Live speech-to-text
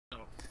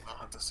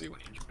see when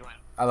you join.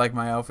 I like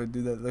my outfit,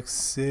 dude. That looks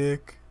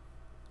sick.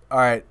 All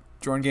right,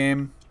 join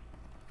game.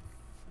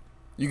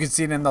 You can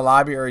see it in the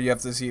lobby, or you have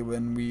to see it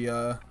when we.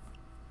 I'll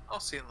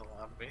see it in the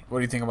lobby. What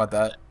do you think about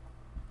that?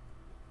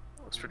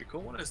 That looks pretty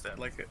cool. What is that?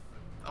 Like,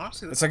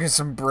 honestly, It's like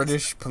some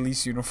British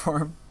police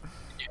uniform.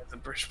 Yeah, the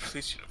British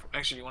police uniform.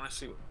 Actually, you want to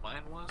see what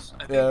mine was?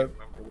 I think Yeah. you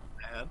remember what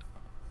I had.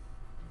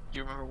 Do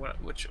you remember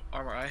which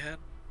armor I had?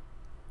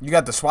 You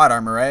got the SWAT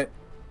armor, right?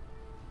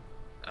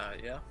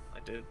 Yeah, I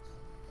did.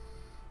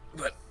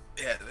 But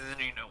yeah,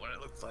 then you know what it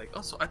looked like.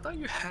 Also, I thought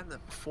you had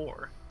that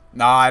before.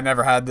 Nah, I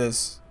never had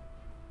this.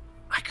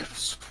 I could have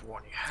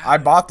sworn you had. I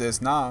bought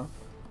this. Nah.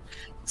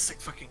 It's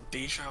like fucking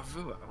deja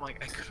vu. I'm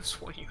like, I could have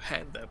sworn you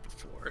had that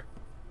before.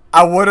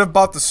 I would have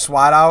bought the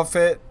SWAT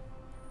outfit,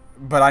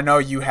 but I know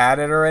you had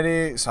it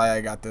already, so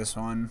I got this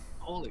one.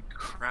 Holy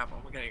crap!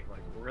 I'm getting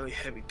like really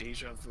heavy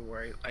deja vu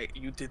where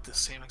you did the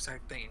same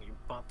exact thing and you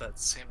bought that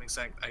same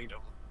exact item.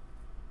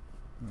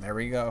 There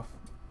we go.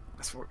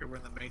 That's what we're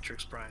in the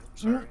Matrix, Brian. I'm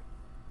sorry.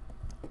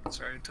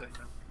 Sorry to tell you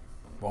that.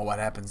 Well, what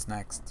happens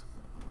next?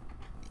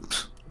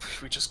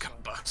 We just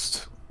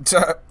combust.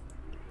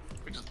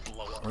 We just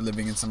blow up. We're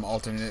living in some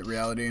alternate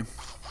reality. I know.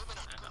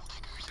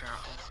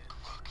 Apparently.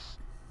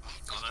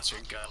 Oh, that's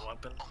your gun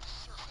weapon.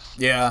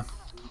 Yeah,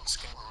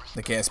 Skin.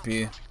 the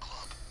KSP.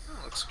 Oh,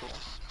 looks cool.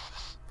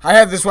 I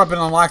had this weapon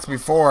unlocked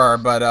before,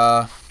 but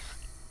I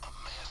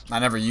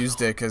never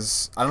used it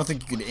because I don't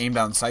think you could aim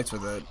down sights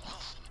with it.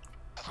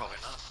 Probably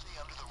not.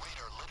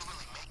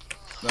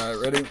 Alright,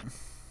 ready?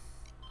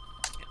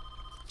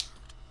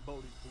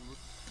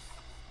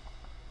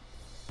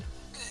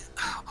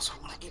 Also,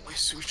 I want to eat my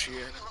sushi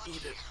and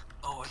eat it.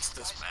 Oh, it's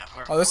this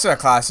map. Oh, this is a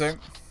classic.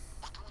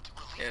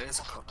 Yeah, it is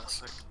a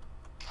classic.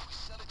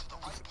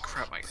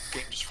 Crap, my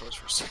game just froze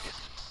for a second.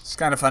 It's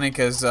kind of funny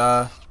because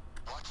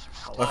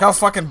look how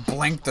fucking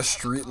blank the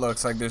street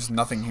looks. Like there's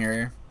nothing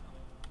here.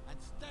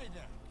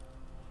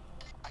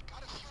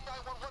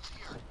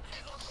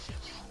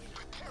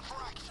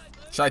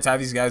 Should I tie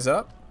these guys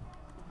up?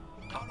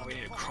 Oh no, we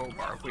need a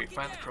crowbar. Wait,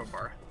 find the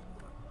crowbar.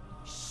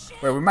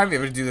 Wait, we might be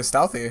able to do this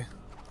stealthy. I'm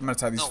gonna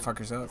tie these No.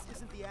 fuckers up.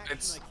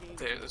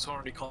 It's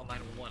already called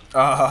 911.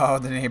 Oh,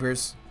 the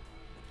neighbors.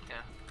 Yeah.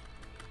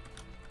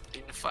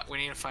 We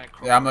need to find a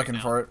crowbar. Yeah, I'm looking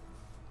for it.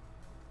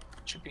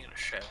 It should be in a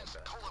shed, I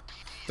bet.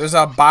 There's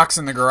a box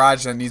in the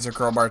garage that needs a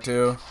crowbar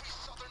too.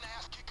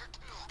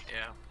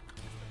 Yeah.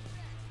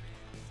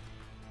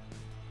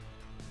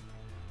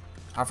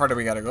 How far do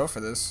we gotta go for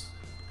this?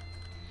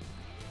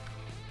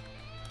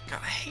 God,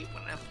 I hate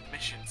when I have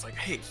missions like,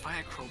 hey, find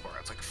a crowbar.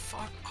 It's like,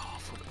 fuck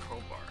off with a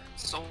crowbar.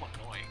 It's so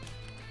annoying.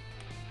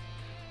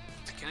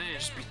 Can it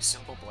just be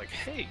simple, but like,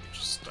 hey,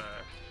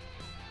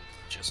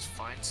 just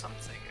find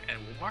something and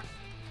we'll mark.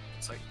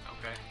 It's like,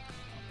 okay.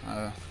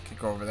 Can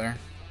go over there.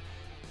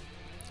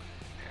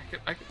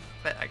 I could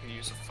bet I could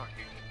use a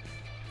fucking.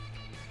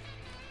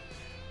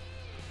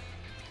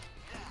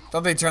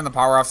 Don't they turn the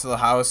power off to the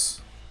house?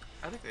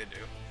 I think they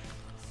do.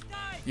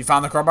 You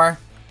found the crowbar?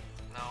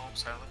 No,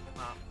 silently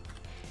not.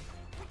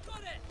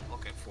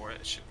 Looking for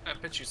it. I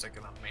bet you it's like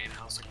in the main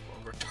house, like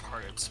a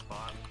retarded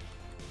spot.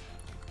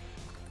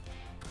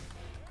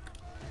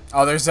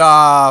 Oh, there's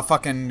a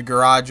fucking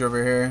garage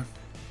over here.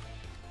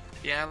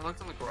 Yeah, I looked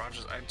in the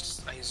garages. I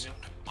zoomed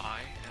by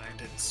and I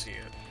didn't see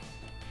it.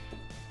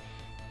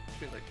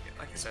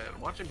 Like I said,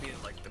 watch it be in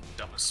like the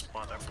dumbest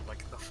spot ever,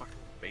 like in the fucking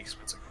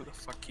basement. It's like, who the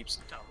fuck keeps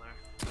it down there?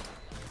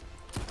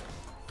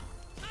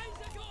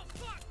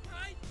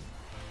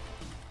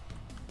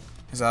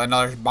 There's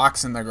another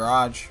box in the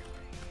garage.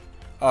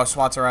 Oh,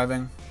 SWAT's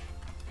arriving.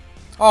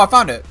 Oh, I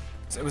found it.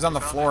 It was on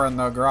the floor in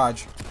the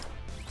garage.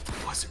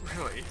 Was it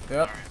really?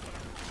 Yep. Alright.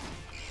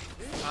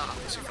 Ah,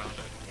 at least you found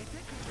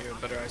it. You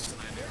have better eyes than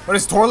I do. What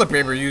is toilet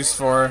paper used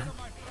for?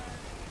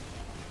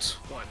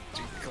 What?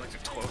 Do you collect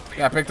a toilet paper?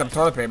 Yeah, I picked up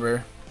toilet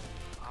paper.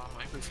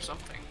 Might be for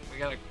something. We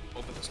gotta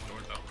open this door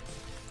though.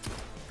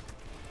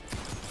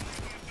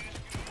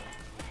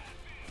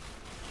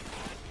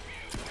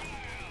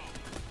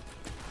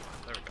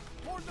 There we go.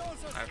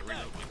 I had to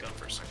reload my gun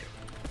for a second.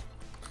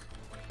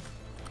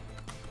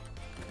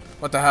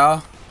 What the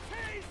hell?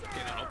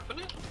 Can I open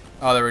it?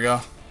 Oh, there we go.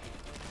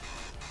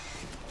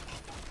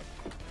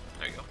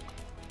 There you go.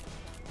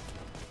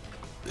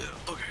 Yeah,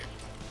 okay.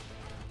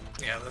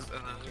 Yeah, and then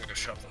you're gonna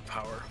shut off the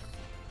power.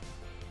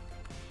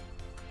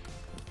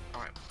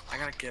 Alright, I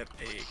gotta get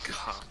a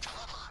cop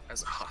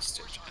as a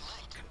hostage and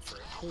confirm.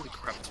 Holy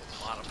crap,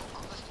 there's a lot of them.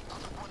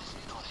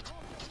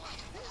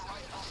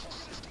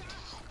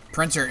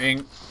 Printer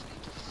ink.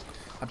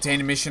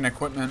 Obtain mission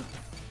equipment.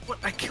 What?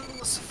 I killed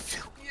a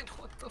civilian?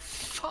 What the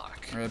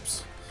fuck?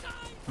 Rips.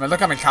 I mean, look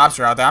how many cops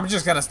are out there. I'm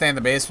just gonna stay in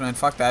the basement.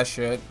 Fuck that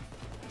shit.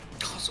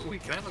 Also,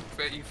 wait, can I look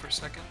at you for a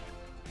second?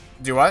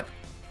 Do what?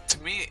 To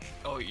me,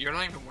 oh, you're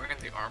not even wearing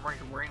the armor,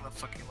 you're wearing the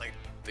fucking, like,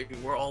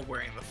 we're all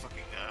wearing the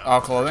fucking, Oh,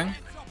 clothing?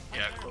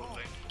 Yeah,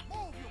 clothing.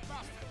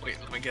 Wait,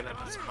 let me get him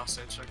as a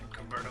hostage so I can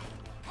convert him.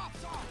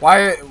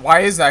 Why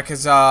is that?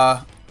 Cause,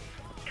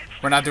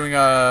 we're not doing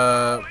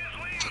a...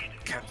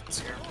 Captain's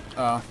here.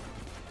 Oh.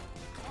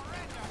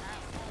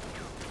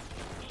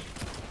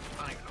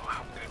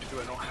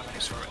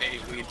 use for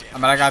AoE damage. I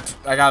mean,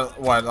 I got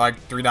what, like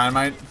 3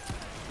 dynamite?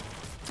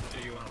 Do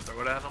you want to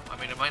throw it at him? I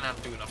mean, it might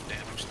not do enough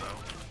damage though.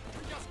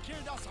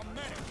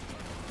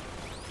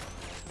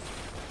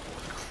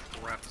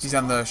 Crap, He's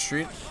on the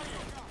street.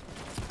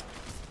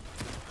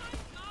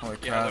 Holy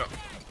yeah, crap!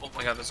 Oh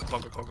my god, there's a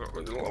cloaker.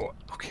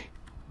 Okay.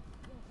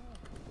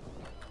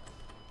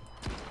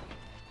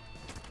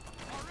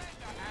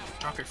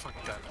 Drop your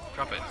fucking gun.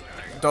 Drop it.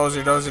 There you go.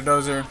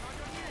 Dozer.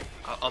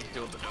 I'll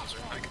deal with the dozer.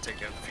 I can take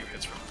a few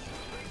hits from it.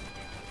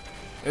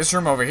 This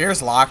room over here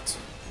is locked.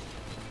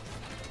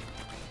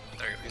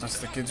 There you go. That's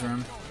the kids'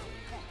 room.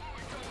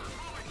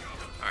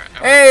 Alright.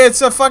 Hey,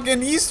 it's a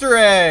fucking Easter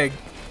egg!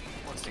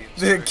 What's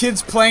The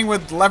kids playing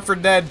with Left 4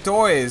 Dead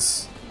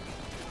toys.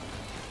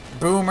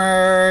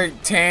 Boomer,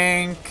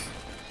 tank.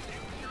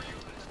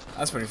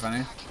 That's pretty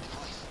funny.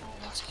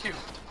 That's cute.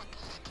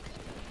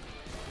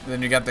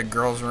 Then you got the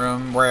girls'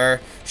 room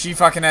where she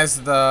fucking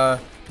has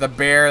the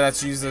bear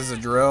that's used as a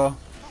drill.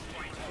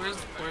 Where's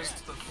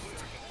the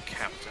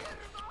captain?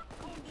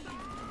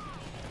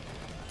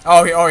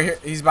 Oh,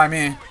 he's by me.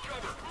 Are you?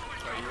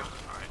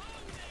 Alright.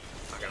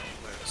 I gotta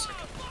wait a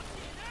second.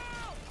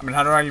 I mean,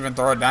 how do I even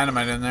throw a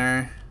dynamite in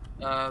there?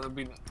 That'll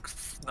be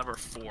number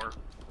 4.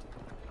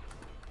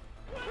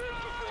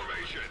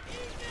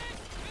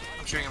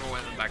 I'm shooting him away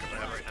in the back of the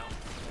head right now.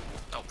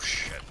 Oh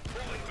shit.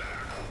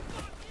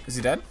 Is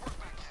he dead?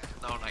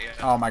 No, not yet.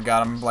 Oh my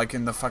god, I'm like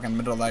in the fucking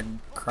middle of that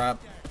crap.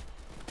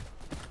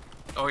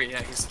 Oh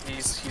yeah,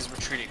 he's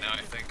retreating now,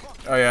 I think.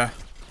 Oh yeah.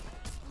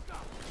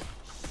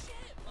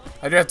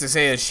 I do have to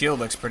say his shield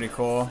looks pretty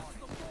cool.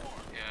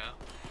 Yeah.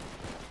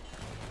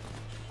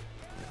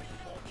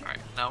 Alright,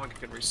 now we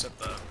can reset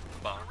the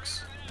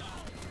box.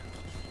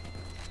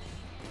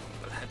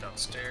 But head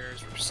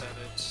downstairs, reset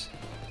it.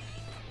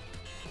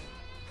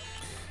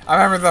 I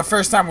remember the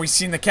first time we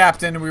seen the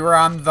captain, we were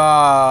on the...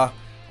 I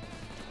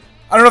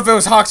don't know if it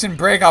was Hoxton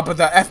Breakout, but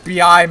the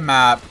FBI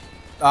map.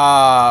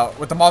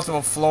 With the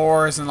multiple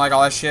floors and like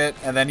all that shit.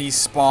 And then he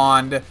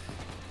spawned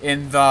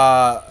in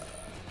the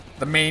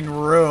main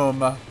room.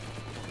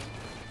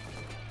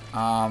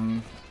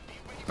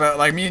 But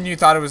like me and you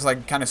thought it was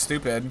like kind of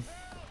stupid.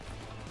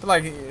 But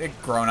like it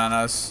grown on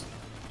us.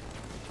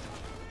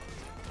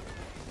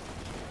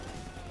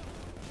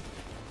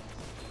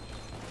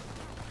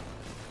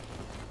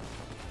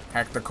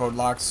 Hack the code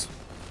locks.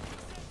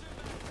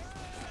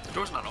 The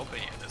door's not open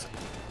yet, is it?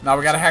 No,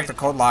 we gotta hack the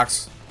code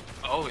locks.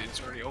 Oh, it's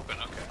already open,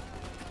 okay.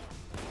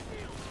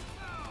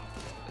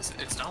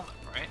 It's down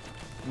there, right?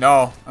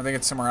 No, I think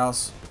it's somewhere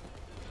else.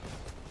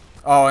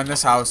 Oh, in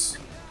this house.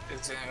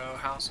 It's in a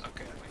house?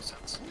 Okay, that makes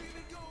sense.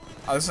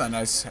 Oh, this is a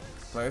nice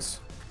place.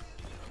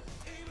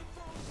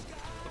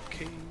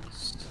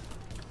 Bookcase.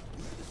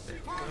 There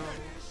we go.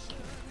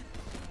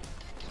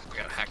 We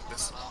gotta hack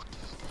this now.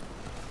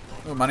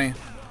 Ooh, money.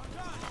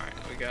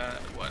 Alright, we got,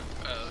 what,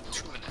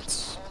 2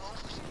 minutes.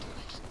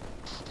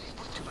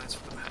 2 minutes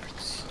for the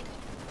hacks.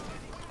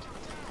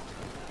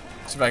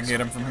 See if I can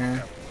get him from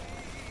here.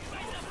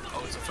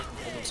 Oh, it's a fucking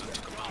bulldozer that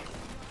took him out.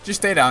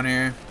 Just stay down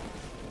here.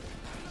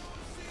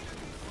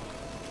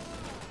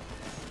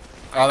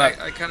 Oh,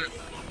 that I kinda...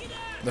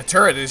 the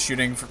turret is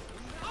shooting.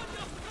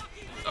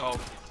 Oh.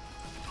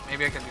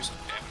 Maybe I can do some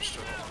damage to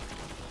it.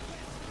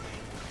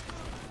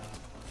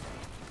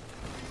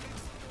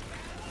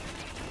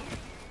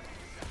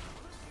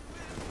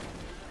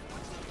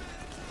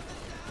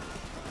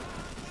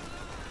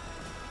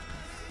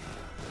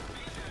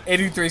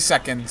 $83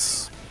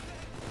 seconds.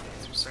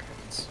 3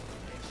 seconds.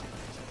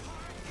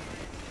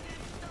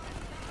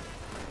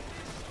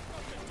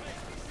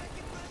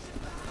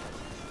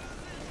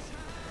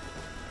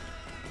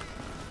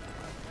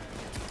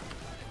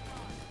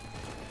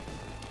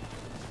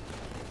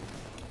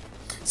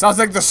 Sounds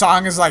like the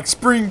song is like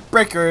Spring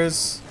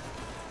Breakers.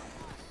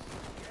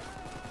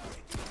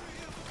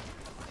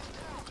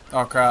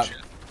 Oh crap. Shit.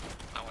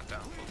 I went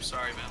down. Oops,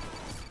 sorry, man.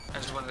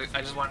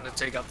 I just wanted to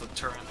take out the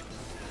turret.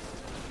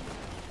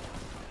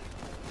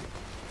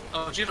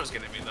 Oh, Gito's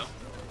getting me though.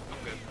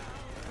 I'm good.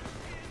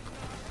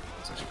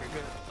 It's actually pretty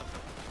good.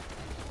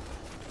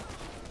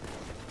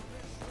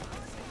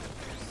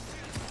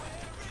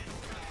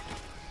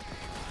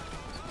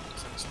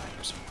 Is that a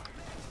sniper somewhere?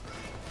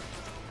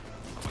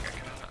 Oh my god,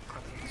 can I not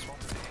grab this one?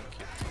 Thank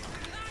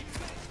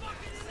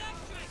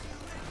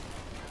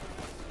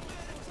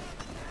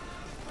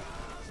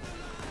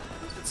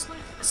you.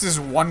 This is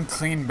one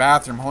clean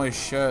bathroom. Holy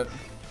shit.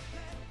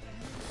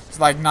 It's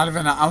like not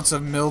even an ounce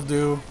of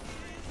mildew,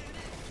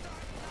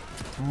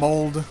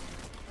 mold,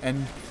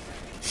 and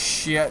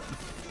shit.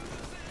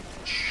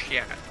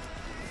 Shit.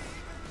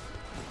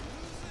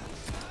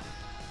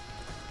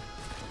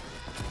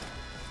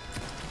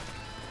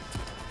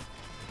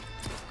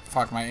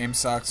 Fuck, my aim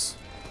sucks.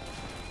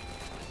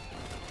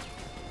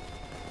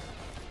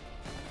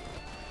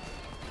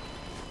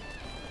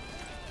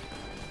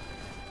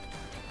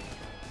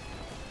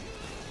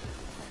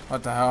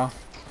 What the hell?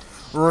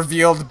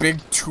 Revealed big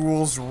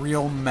tools,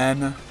 real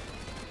men.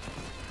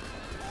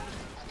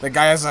 The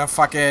guy has a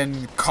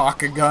fucking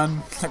cock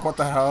gun. Like, what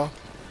the hell?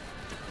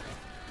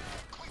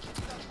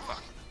 Fuck.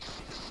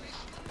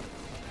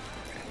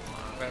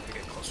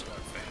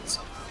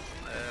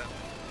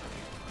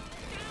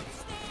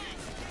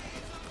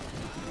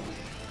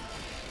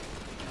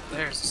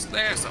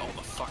 There's all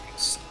the fucking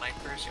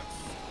snipers. You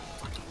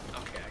fucking.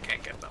 Okay, I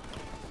can't get them.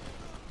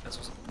 This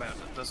was a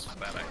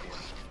bad idea.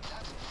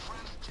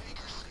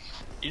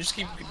 You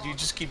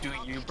just keep doing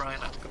you, Brian.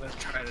 I'm gonna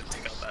try to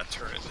take out that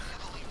turret.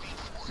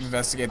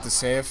 Investigate the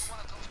safe.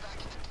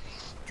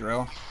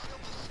 Drill.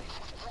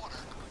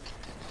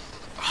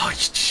 Oh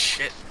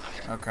shit.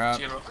 Okay.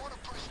 Giro,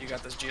 you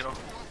got this, Giro.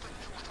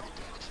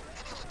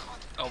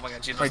 Oh my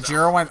god, Giro's Wait, down.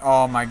 Giro went.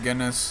 Oh my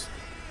goodness.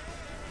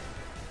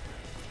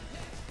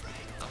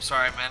 I'm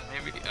sorry, man.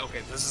 Maybe.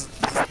 Okay, this is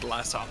the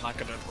last time. I'm not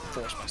gonna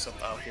force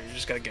myself out here. You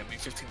just gotta get me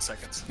 15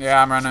 seconds.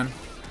 Yeah, I'm running.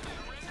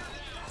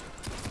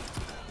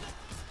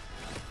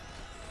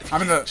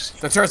 I'm in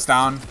the turret's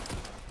down.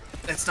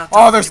 It's not.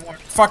 Oh, there's anymore.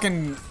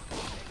 fucking.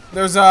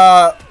 There's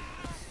a.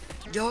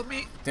 Yell at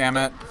me. Damn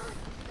it.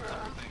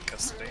 In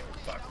custody.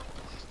 Fuck.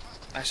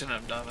 I shouldn't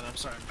have done it. I'm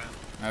sorry, man.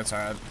 That's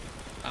alright.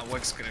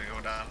 Wick's gonna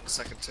go down in a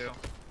second too.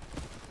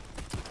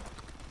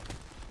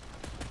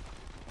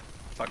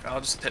 Fuck.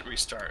 I'll just hit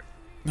restart.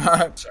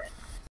 Alright. Sorry.